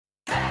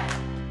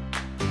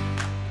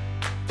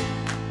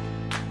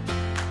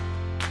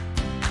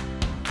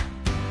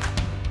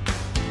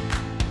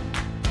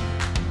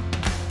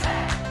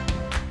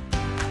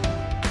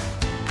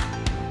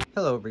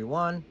Hello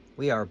everyone,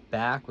 we are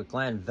back with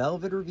Glen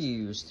Velvet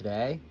Reviews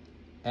today,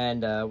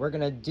 and we're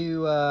gonna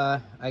do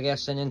I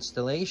guess an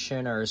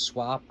installation or a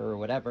swap or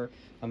whatever.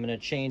 I'm gonna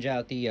change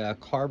out the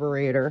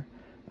carburetor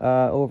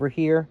over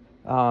here.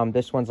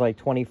 This one's like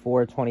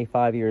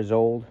 25 years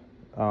old,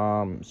 so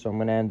I'm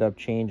gonna end up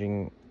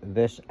changing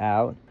this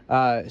out.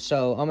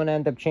 So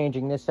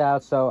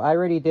I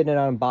already did an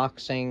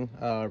unboxing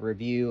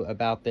review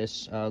about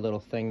this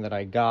little thing that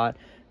I got.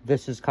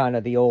 This is kind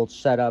of the old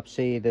setup.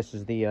 See, this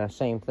is the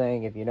same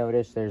thing. If you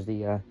notice, there's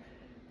the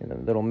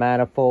little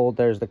manifold.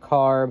 There's the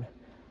carb.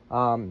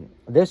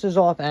 This is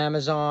off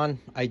Amazon.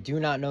 I do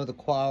not know the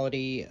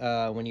quality.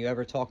 When you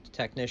ever talk to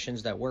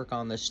technicians that work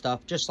on this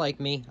stuff, just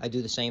like me, I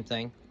do the same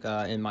thing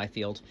in my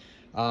field.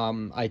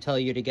 I tell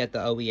you to get the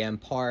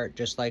OEM part,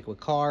 just like with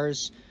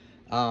cars.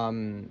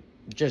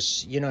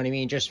 Just, you know what I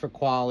mean, just for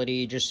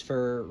quality, just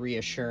for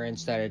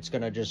reassurance that it's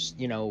gonna just,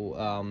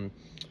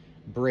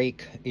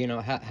 break,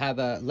 have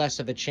a less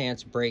of a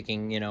chance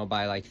breaking,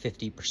 by like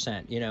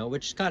 50%,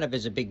 which kind of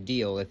is a big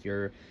deal if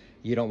you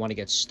don't want to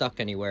get stuck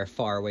anywhere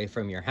far away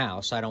from your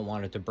house. I don't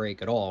want it to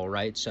break at all,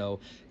 right?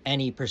 So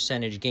any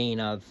percentage gain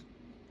of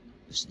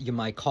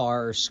my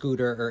car or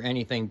scooter or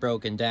anything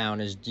broken down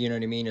is, you know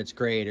what I mean, it's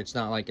great. It's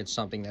not like it's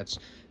something that's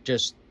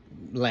just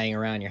laying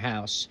around your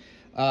house.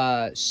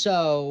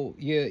 So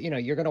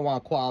you're gonna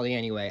want quality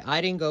anyway. I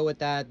didn't go with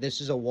that.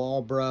 This is a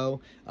Walbro.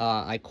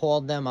 I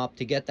called them up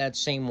to get that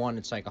same one.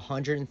 It's like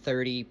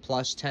 $130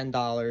 plus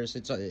 $10.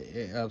 It's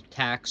a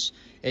tax.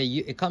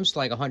 It comes to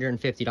like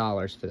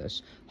 $150 for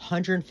this.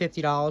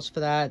 $150 for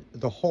that.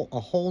 A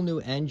whole new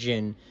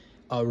engine.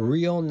 A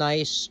real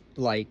nice,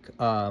 like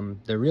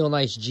the real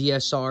nice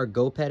GSR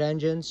Goped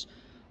engines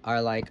are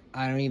like,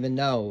 I don't even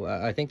know,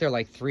 I think they're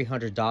like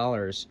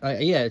 $300.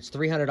 Yeah, it's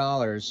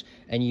 $300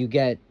 and you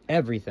get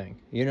everything,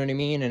 you know what I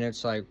mean? And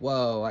it's like,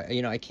 whoa,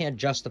 I can't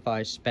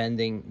justify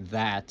spending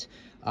that.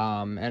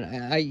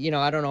 And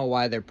I don't know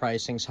why their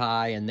pricing's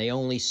high, and they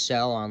only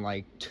sell on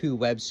like 2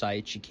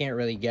 websites. You can't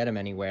really get them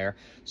anywhere.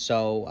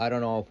 So I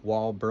don't know if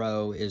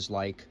Walbro is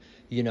like,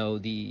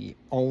 the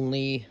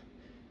only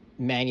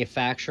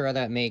manufacturer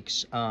that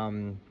makes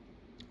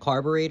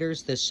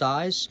carburetors this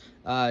size.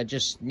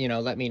 Just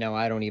let me know.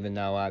 I don't even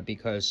know,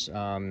 because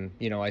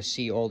I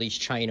see all these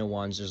China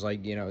ones. There's like,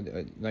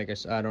 like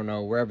I don't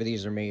know, wherever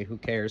these are made, who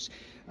cares?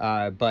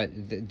 But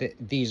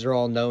these are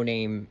all no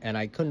name, and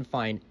I couldn't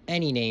find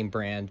any name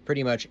brand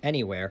pretty much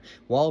anywhere.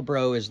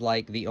 Walbro is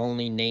like the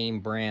only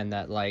name brand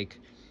that, like,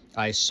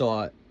 I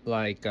saw,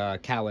 like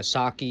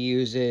Kawasaki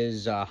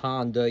uses,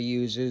 Honda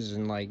uses,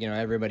 and like,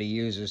 everybody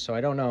uses. So I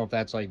don't know if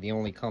that's like the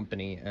only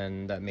company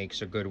and that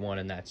makes a good one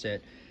and that's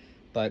it.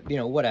 But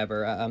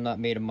whatever. I'm not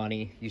made of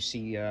money. You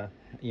see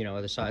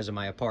the size of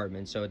my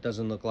apartment, so it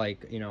doesn't look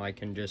like I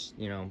can just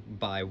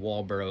buy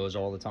Walbros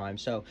all the time.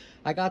 So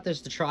I got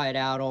this to try it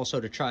out, also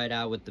to try it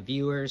out with the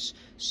viewers,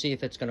 see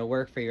if it's going to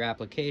work for your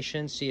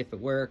application, see if it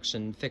works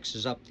and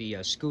fixes up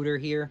the scooter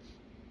here,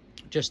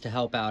 just to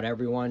help out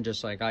everyone.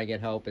 Just like I get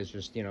help, is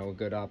just a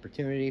good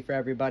opportunity for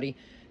everybody.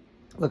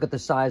 Look at the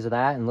size of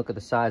that and look at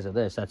the size of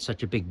this. That's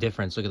such a big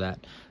difference. Look at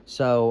that.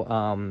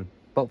 So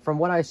but from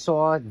what I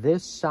saw,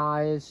 this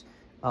size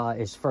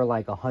is for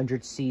like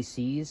 100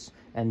 cc's,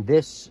 and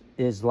this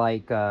is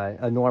like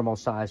a normal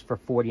size for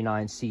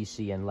 49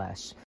 cc and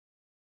less.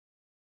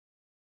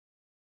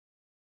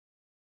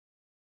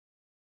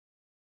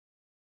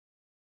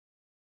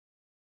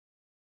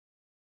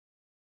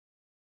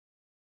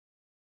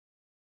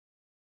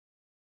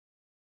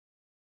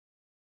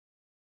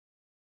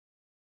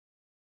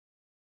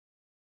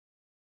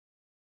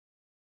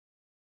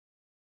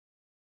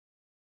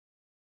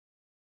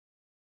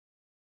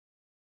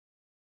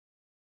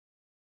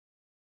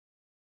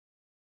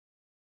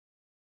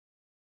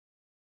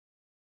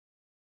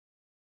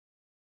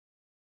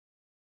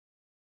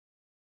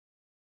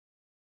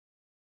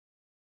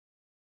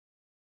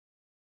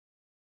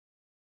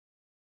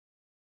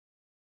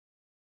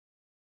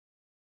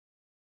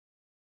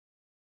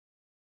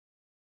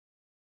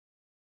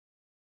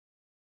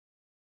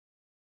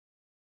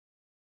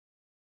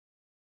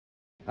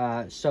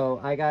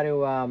 So I got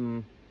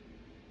to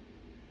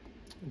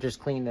just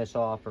clean this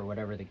off or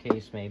whatever the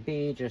case may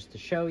be, just to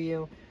show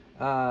you.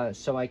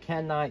 So I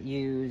cannot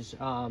use,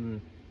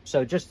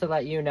 so just to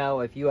let you know,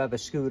 if you have a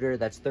scooter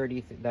that's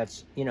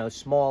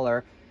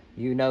smaller,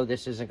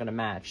 this isn't going to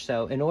match.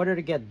 So in order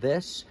to get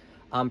this,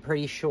 I'm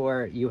pretty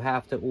sure you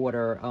have to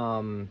order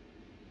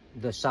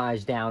the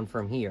size down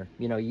from here.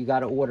 You got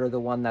to order the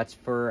one that's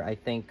for, I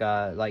think,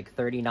 like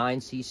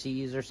 39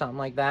 cc's or something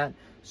like that.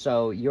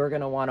 So you're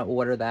going to want to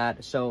order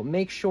that. So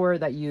make sure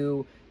that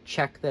you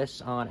check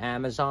this on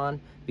Amazon,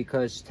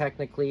 because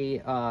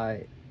technically,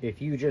 if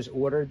you just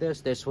ordered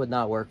this would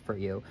not work for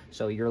you.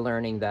 So you're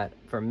learning that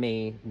from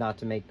me, not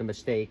to make the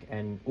mistake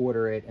and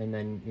order it and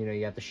then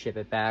you have to ship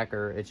it back,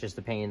 or it's just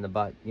a pain in the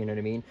butt, you know what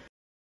I mean?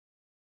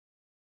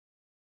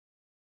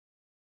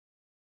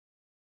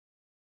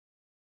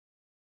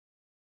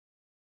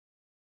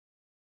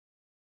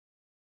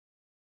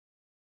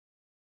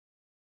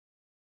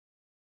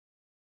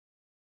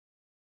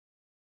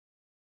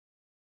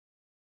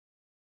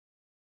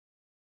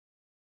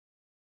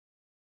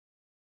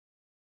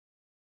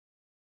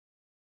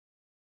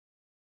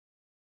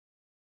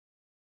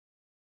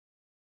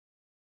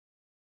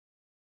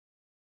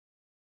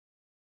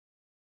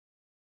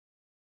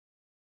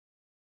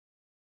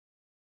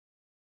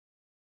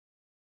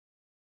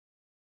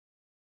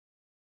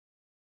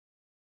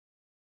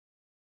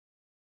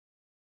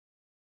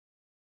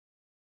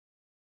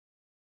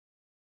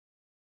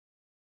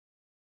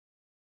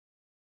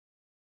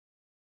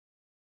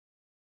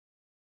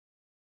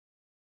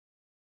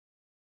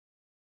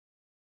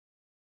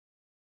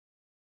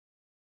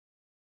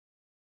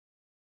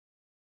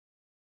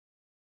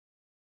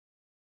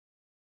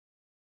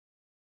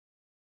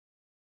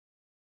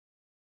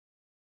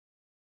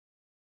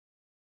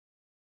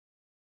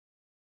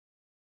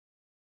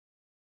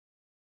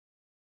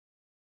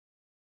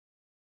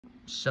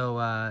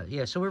 So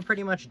yeah, so we're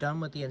pretty much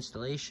done with the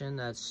installation.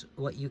 That's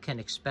what you can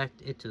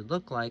expect it to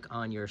look like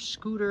on your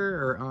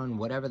scooter or on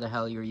whatever the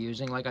hell you're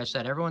using. Like I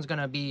said, everyone's going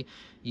to be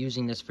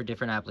using this for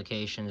different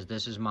applications.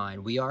 This is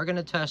mine. We are going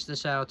to test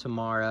this out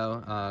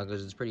tomorrow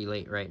because it's pretty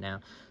late right now.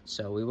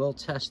 So we will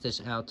test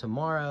this out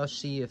tomorrow,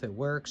 see if it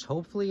works.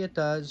 Hopefully it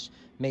does.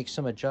 Make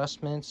some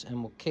adjustments,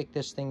 and we'll kick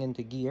this thing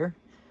into gear.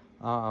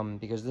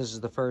 Because this is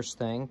the first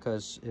thing,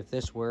 because if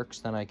this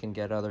works, then I can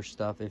get other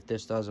stuff. If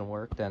this doesn't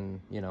work,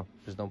 then, you know,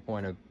 there's no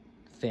point of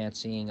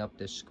fancying up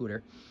this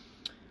scooter.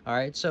 All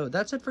right, so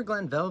that's it for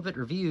Glen Velvet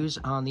reviews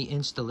on the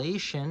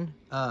installation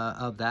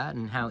of that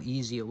and how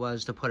easy it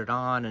was to put it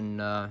on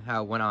and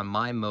how it went on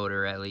my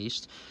motor, at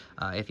least.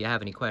 If you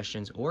have any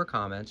questions or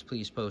comments,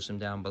 please post them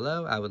down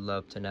below. I would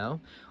love to know.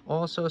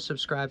 Also,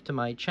 subscribe to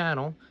my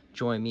channel.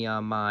 Join me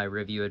on my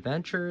review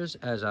adventures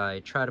as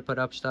I try to put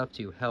up stuff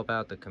to help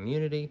out the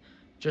community,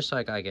 just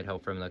like I get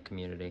help from the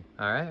community.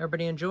 All right,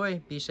 everybody enjoy.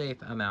 Be safe.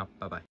 I'm out.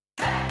 Bye-bye.